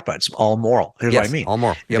what we're talking about. It's all moral. Here's what I mean. All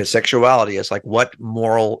moral. Yep. If it's sexuality, it's like what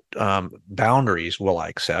moral boundaries will I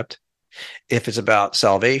accept? If it's about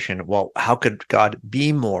salvation, well, how could God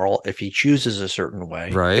be moral if he chooses a certain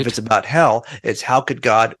way? Right. If it's about hell, it's how could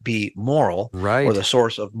God be moral right. or the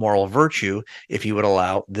source of moral virtue if he would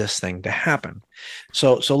allow this thing to happen?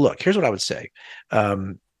 So look, here's what I would say.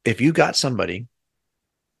 If you got somebody,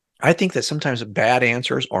 I think that sometimes bad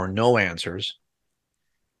answers or no answers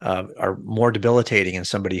are more debilitating in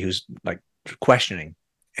somebody who's like questioning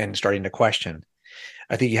and starting to question.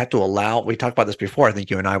 I think you have to allow, we talked about this before, I think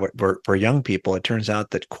you and I were for young people, it turns out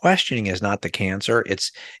that questioning is not the cancer.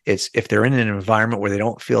 It's if they're in an environment where they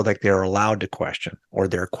don't feel like they're allowed to question or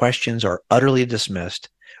their questions are utterly dismissed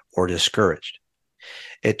or discouraged.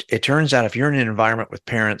 It turns out if you're in an environment with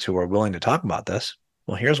parents who are willing to talk about this,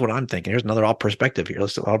 well, here's what I'm thinking. Here's another perspective here.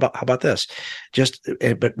 How about this?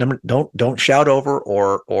 Don't shout over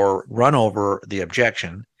or run over the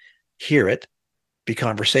objection. Hear it, be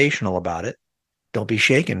conversational about it. Don't be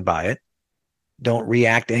shaken by it. Don't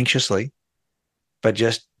react anxiously, but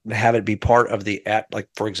just have it be part of the app. Like,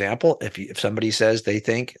 for example, if somebody says they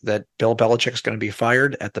think that Bill Belichick's going to be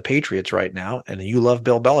fired at the Patriots right now, and you love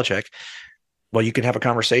Bill Belichick, well, you can have a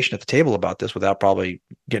conversation at the table about this without probably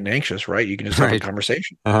getting anxious, right? You can just have a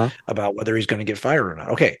conversation about whether he's going to get fired or not.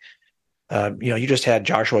 Okay. You just had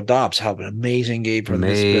Joshua Dobbs have an amazing game for the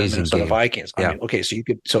Minnesota Vikings. Yeah. I mean, okay,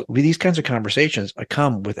 so these kinds of conversations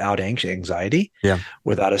come without anxiety,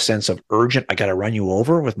 without a sense of urgent. I got to run you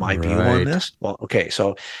over with my view on this. Well, okay,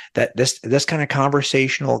 so that this kind of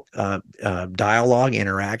conversational dialogue,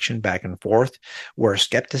 interaction back and forth, where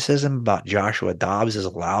skepticism about Joshua Dobbs is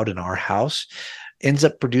allowed in our house, ends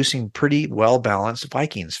up producing pretty well balanced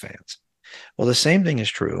Vikings fans. Well, the same thing is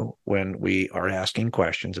true when we are asking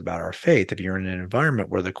questions about our faith. If you're in an environment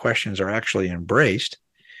where the questions are actually embraced,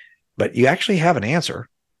 but you actually have an answer,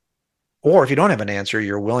 or if you don't have an answer,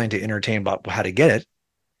 you're willing to entertain about how to get it.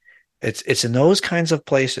 It's in those kinds of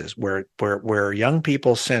places where young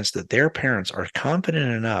people sense that their parents are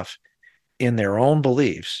confident enough in their own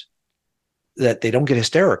beliefs that they don't get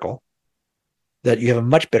hysterical, that you have a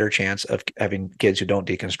much better chance of having kids who don't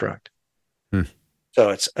deconstruct.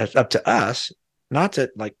 So it's up to us not to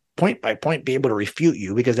like point by point be able to refute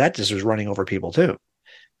you, because that just is running over people too,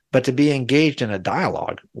 but to be engaged in a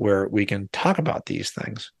dialogue where we can talk about these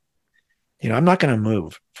things. I'm not going to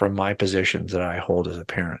move from my positions that I hold as a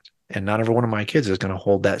parent, and not every one of my kids is going to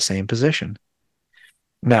hold that same position.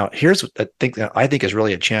 Now, here's what I think is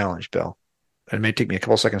really a challenge, Bill. And it may take me a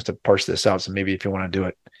couple seconds to parse this out, so maybe if you want to do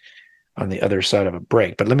it on the other side of a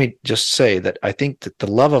break. But let me just say that I think that the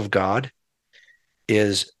love of God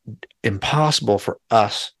is impossible for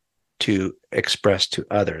us to express to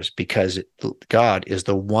others, because God is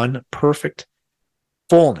the one perfect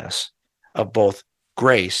fullness of both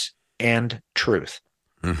grace and truth.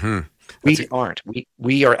 We aren't.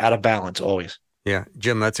 We are out of balance always. Yeah,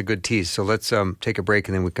 Jim, that's a good tease. So let's take a break,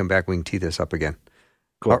 and then we come back. We can tee this up again.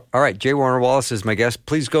 Cool. All right, J. Warner Wallace is my guest.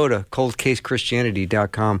 Please go to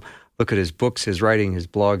coldcasechristianity.com. Look at his books, his writing, his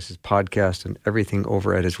blogs, his podcast, and everything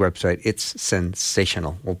over at his website. It's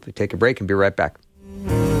sensational. We'll take a break and be right back.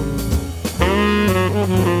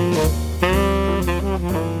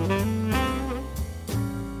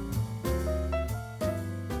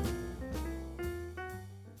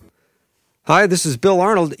 Hi, this is Bill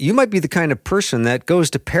Arnold. You might be the kind of person that goes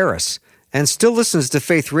to Paris and still listens to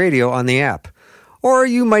Faith Radio on the app. Or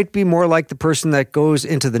you might be more like the person that goes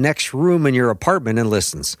into the next room in your apartment and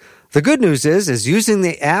listens. The good news is using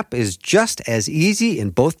the app is just as easy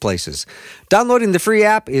in both places. Downloading the free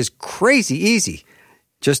app is crazy easy.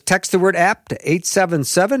 Just text the word app to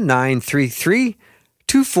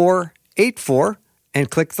 877-933-2484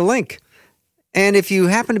 and click the link. And if you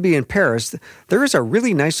happen to be in Paris, there is a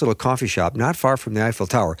really nice little coffee shop not far from the Eiffel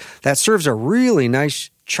Tower that serves a really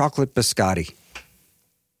nice chocolate biscotti.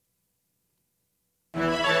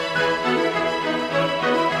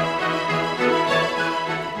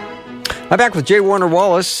 I'm back with J. Warner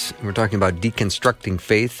Wallace. We're talking about deconstructing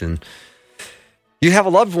faith, and you have a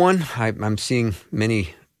loved one. I'm seeing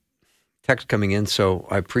many texts coming in, so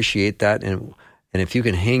I appreciate that. And if you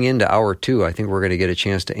can hang into hour 2, I think we're going to get a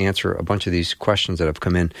chance to answer a bunch of these questions that have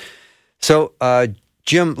come in. So,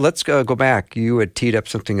 Jim, let's go back. You had teed up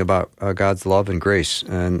something about God's love and grace,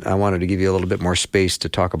 and I wanted to give you a little bit more space to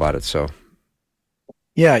talk about it. So,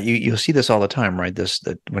 yeah, you'll see this all the time, right?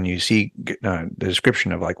 That when you see the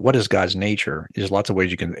description of like what is God's nature, there's lots of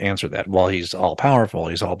ways you can answer that. Well, he's all powerful,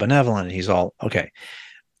 he's all benevolent, he's all okay.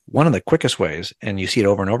 One of the quickest ways, and you see it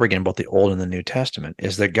over and over again in both the Old and the New Testament,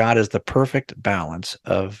 is that God is the perfect balance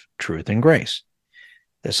of truth and grace.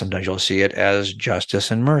 That sometimes you'll see it as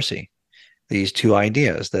justice and mercy. These two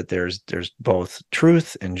ideas that there's both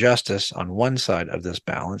truth and justice on one side of this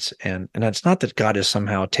balance. And it's not that God is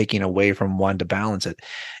somehow taking away from one to balance it.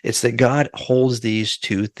 It's that God holds these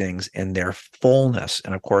two things in their fullness.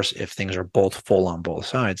 And of course, if things are both full on both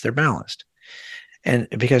sides, they're balanced. And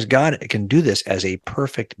because God can do this as a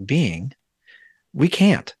perfect being, we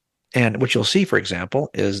can't. And what you'll see, for example,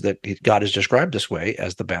 is that God is described this way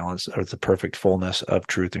as the balance or the perfect fullness of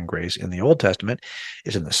truth and grace in the Old Testament.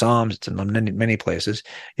 It's in the Psalms. It's in many places.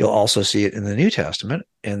 You'll also see it in the New Testament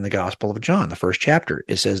in the Gospel of John, the first chapter.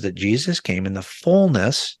 It says that Jesus came in the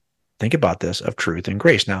fullness, think about this, of truth and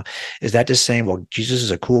grace. Now, is that just saying, well, Jesus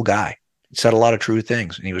is a cool guy? He said a lot of true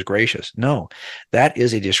things and he was gracious? No, that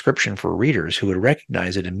is a description for readers who would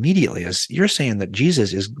recognize it immediately as you're saying that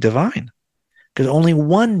Jesus is divine. Because only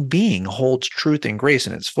one being holds truth and grace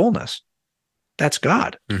in its fullness. That's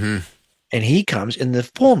God. Mm-hmm. And he comes in the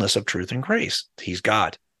fullness of truth and grace. He's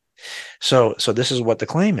God. So this is what the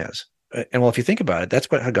claim is. And well, if you think about it, that's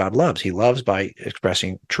how God loves. He loves by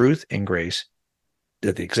expressing truth and grace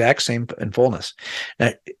at the exact same in fullness.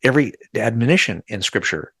 Now, every admonition in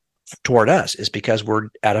Scripture toward us is because we're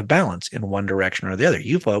out of balance in one direction or the other.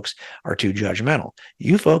 You folks are too judgmental.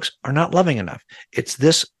 You folks are not loving enough. It's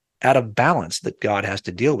this out of balance that God has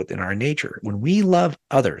to deal with in our nature. When we love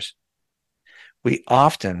others, we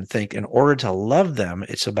often think in order to love them,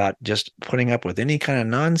 it's about just putting up with any kind of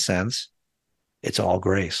nonsense. It's all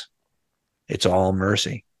grace. It's all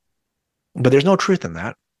mercy. But there's no truth in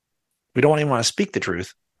that. We don't even want to speak the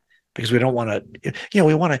truth because we don't want to,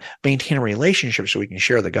 we want to maintain a relationship so we can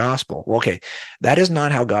share the gospel. Well, okay, that is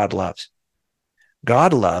not how God loves.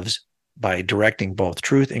 God loves by directing both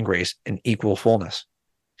truth and grace in equal fullness.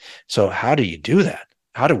 So how do you do that?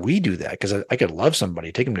 How do we do that? Because I could love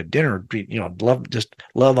somebody, take them to dinner,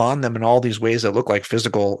 love on them in all these ways that look like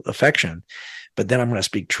physical affection, but then I'm going to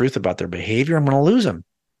speak truth about their behavior. I'm going to lose them.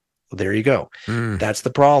 Well, there you go. That's the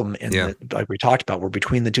problem. And like we talked about, we're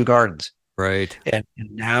between the two gardens. Right. And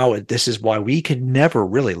now this is why we can never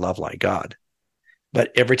really love like God.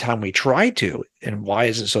 But every time we try to, and why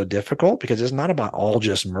is it so difficult? Because it's not about all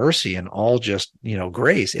just mercy and all just,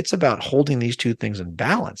 grace. It's about holding these two things in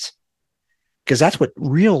balance. Because that's what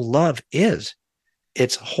real love is.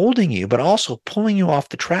 It's holding you, but also pulling you off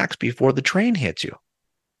the tracks before the train hits you.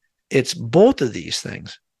 It's both of these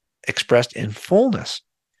things expressed in fullness.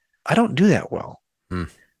 I don't do that well.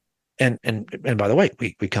 And by the way,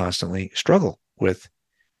 we constantly struggle with,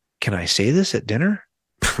 can I say this at dinner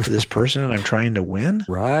to this person that I'm trying to win?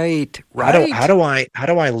 Right. How do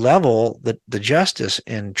I level the justice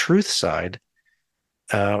and truth side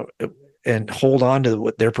and hold on to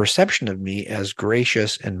what their perception of me as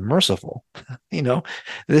gracious and merciful?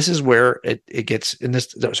 This is where it gets in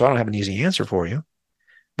this. So I don't have an easy answer for you,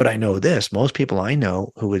 but I know this. Most people I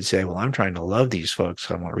know who would say, well, I'm trying to love these folks,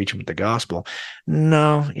 so I want to reach them with the gospel.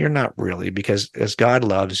 No, you're not really, because as God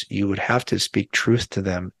loves, you would have to speak truth to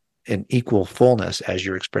them in equal fullness as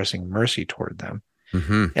you're expressing mercy toward them.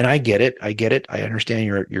 Mm-hmm. And I get it. I understand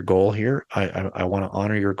your goal here. I want to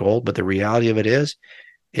honor your goal, but the reality of it is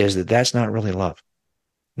that that's not really love,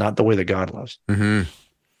 not the way that God loves. Mm-hmm.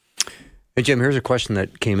 Hey, Jim, here's a question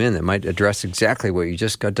that came in that might address exactly what you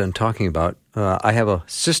just got done talking about. I have a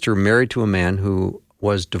sister married to a man who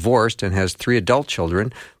was divorced and has 3 adult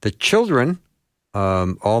children. The children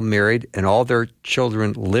all married, and all their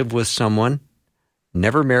children live with someone.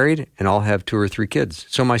 never married, and all have 2 or 3 kids.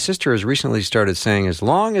 So my sister has recently started saying, as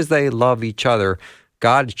long as they love each other,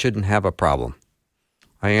 God shouldn't have a problem.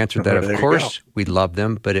 I answered that, of course, we love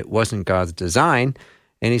them, but it wasn't God's design.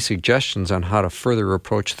 Any suggestions on how to further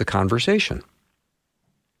approach the conversation?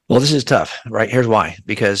 Well, this is tough, right? Here's why.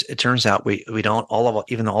 Because it turns out we don't,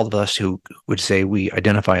 even all of us who would say we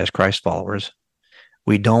identify as Christ followers,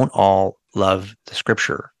 we don't all love the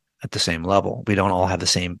scripture at the same level. We don't all have the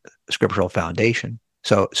same scriptural foundation.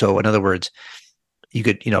 So in other words, you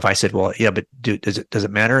could, if I said, well, yeah, but does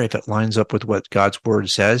it matter if it lines up with what God's word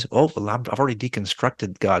says? Oh, well, I've already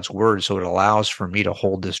deconstructed God's word, so it allows for me to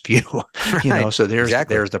hold this view. Right. So there's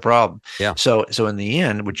the problem. Yeah. So in the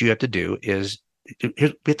end, what you have to do is we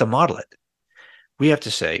have to model it. We have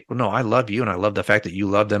to say, well, no, I love you, and I love the fact that you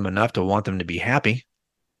love them enough to want them to be happy.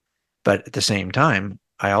 But at the same time,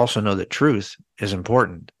 I also know that truth is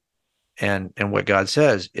important, and what God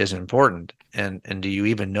says is important. And do you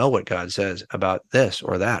even know what God says about this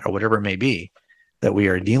or that or whatever it may be that we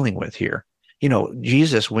are dealing with here?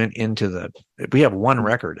 Jesus went into we have one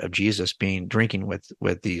record of Jesus drinking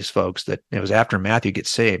with these folks, that it was after Matthew gets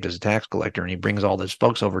saved as a tax collector, and he brings all those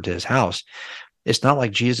folks over to his house. It's not like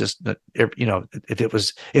Jesus,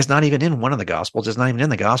 it's not even in one of the Gospels. It's not even in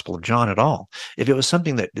the Gospel of John at all. If it was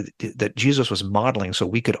something that Jesus was modeling so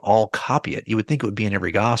we could all copy it, you would think it would be in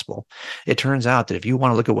every Gospel. It turns out that if you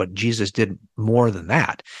want to look at what Jesus did more than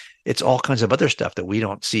that, it's all kinds of other stuff that we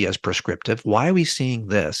don't see as prescriptive. Why are we seeing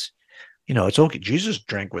this? It's okay. Jesus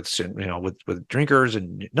drank with drinkers,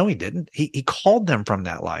 and no, he didn't. He called them from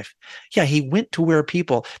that life. Yeah, he went to where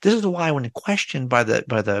people. This is why, when questioned by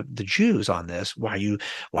the Jews on this, why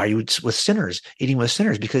are you with sinners, eating with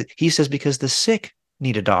sinners? Because he says, because the sick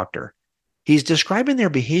need a doctor. He's describing their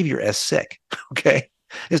behavior as sick. Okay,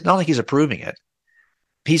 it's not like he's approving it.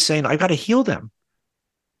 He's saying, I've got to heal them.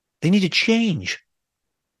 They need to change,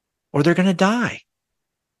 or they're going to die.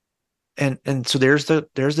 And so there's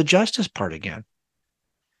the justice part again.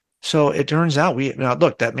 So it turns out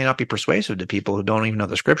look, that may not be persuasive to people who don't even know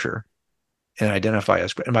the scripture and identify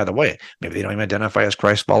as, and by the way, maybe they don't even identify as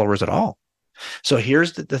Christ followers at all. So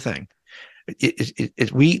here's the thing.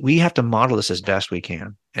 We have to model this as best we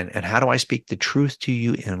can. And how do I speak the truth to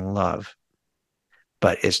you in love?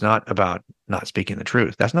 But it's not about not speaking the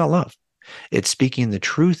truth. That's not love. It's speaking the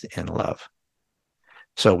truth in love.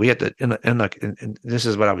 So we have to, and this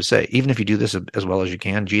is what I would say, even if you do this as well as you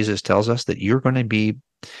can, Jesus tells us that you're going to be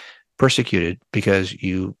persecuted because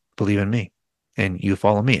you believe in me and you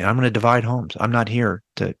follow me. And I'm going to divide homes. I'm not here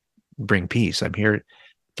to bring peace. I'm here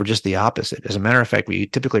for just the opposite. As a matter of fact, we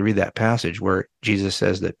typically read that passage where Jesus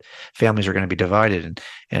says that families are going to be divided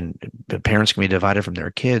and parents can be divided from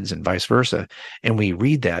their kids and vice versa. And we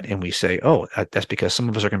read that and we say, oh, that's because some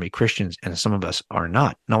of us are going to be Christians and some of us are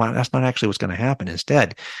not. No, that's not actually what's going to happen.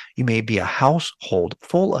 Instead, you may be a household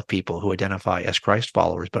full of people who identify as Christ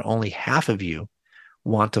followers, but only half of you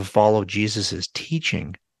want to follow Jesus's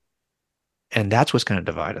teaching. And that's what's going to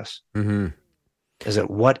divide us. Mm-hmm. Is that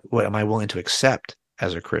what am I willing to accept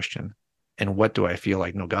as a Christian, and what do I feel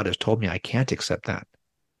like, no, God has told me I can't accept that.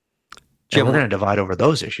 Jim, and we're going to divide over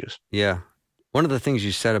those issues. Yeah. One of the things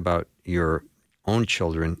you said about your own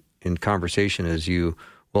children in conversation is you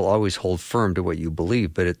will always hold firm to what you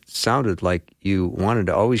believe, but it sounded like you wanted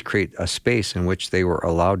to always create a space in which they were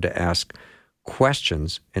allowed to ask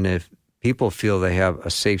questions. And if people feel they have a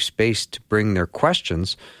safe space to bring their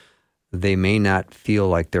questions, they may not feel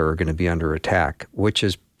like they're going to be under attack, which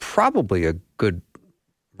is probably a good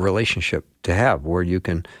relationship to have, where you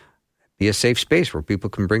can be a safe space where people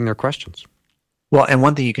can bring their questions. Well, and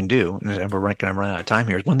one thing you can do, and we're going to run out of time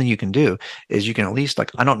here, one thing you can do is you can at least,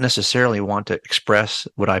 I don't necessarily want to express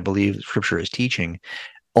what I believe Scripture is teaching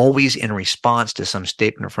always in response to some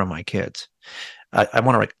statement from my kids. I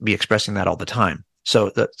want to be expressing that all the time. So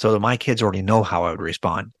that my kids already know how I would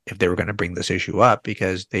respond if they were going to bring this issue up,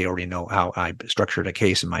 because they already know how I structured a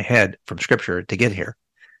case in my head from Scripture to get here.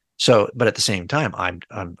 So, but at the same time,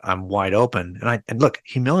 I'm wide open, and look,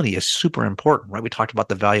 humility is super important, right? We talked about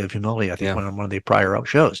the value of humility, I think, on one of the prior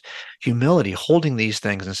shows. Humility, holding these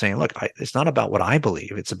things and saying, look, it's not about what I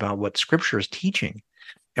believe; it's about what Scripture is teaching.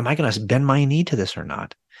 Am I going to bend my knee to this or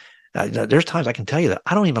not? There's times I can tell you that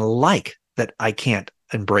I don't even like that I can't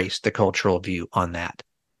embrace the cultural view on that,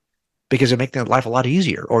 because it makes life a lot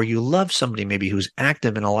easier. Or you love somebody maybe who's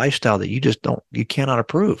active in a lifestyle that you cannot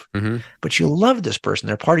approve, but you love this person.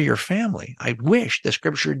 They're part of your family. I wish the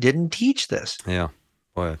Scripture didn't teach this. Yeah.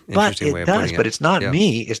 Boy, but it does, but it's not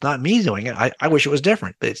me. It's not me doing it. I wish it was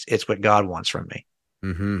different, but it's what God wants from me.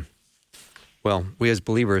 Mm-hmm. Well, we as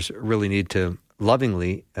believers really need to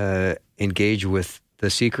lovingly engage with the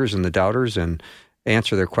seekers and the doubters, and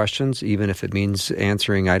answer their questions, even if it means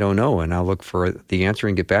answering, I don't know, and I'll look for the answer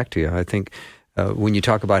and get back to you. I think when you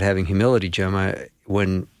talk about having humility, Jim,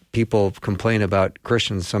 when people complain about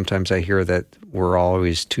Christians, sometimes I hear that we're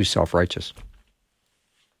always too self-righteous.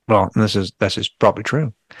 Well, this is probably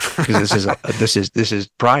true, because this is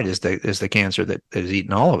pride is the cancer that has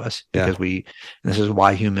eaten all of us, because this is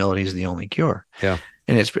why humility is the only cure. Yeah.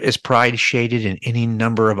 And it's pride shaded in any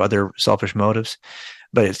number of other selfish motives,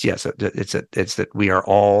 but it's that we are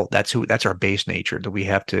all, that's our base nature, that we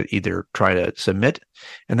have to either try to submit.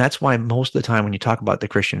 And that's why most of the time when you talk about the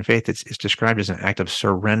Christian faith, it's described as an act of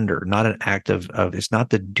surrender, not an act of it's not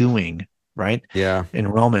the doing. Right? Yeah. In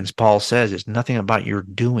Romans, Paul says it's nothing about your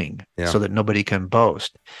doing, so that nobody can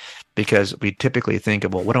boast. Because we typically think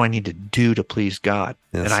of, well, what do I need to do to please God?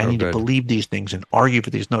 That's and I need to believe these things and argue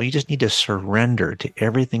for these. No, you just need to surrender to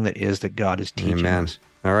everything that is that God is teaching us.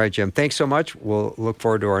 All right, Jim. Thanks so much. We'll look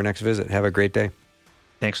forward to our next visit. Have a great day.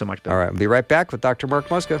 Thanks so much, Bill. All right. We'll be right back with Dr. Mark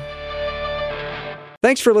Muska.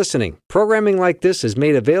 Thanks for listening. Programming like this is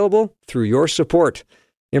made available through your support.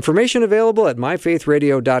 Information available at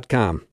myfaithradio.com.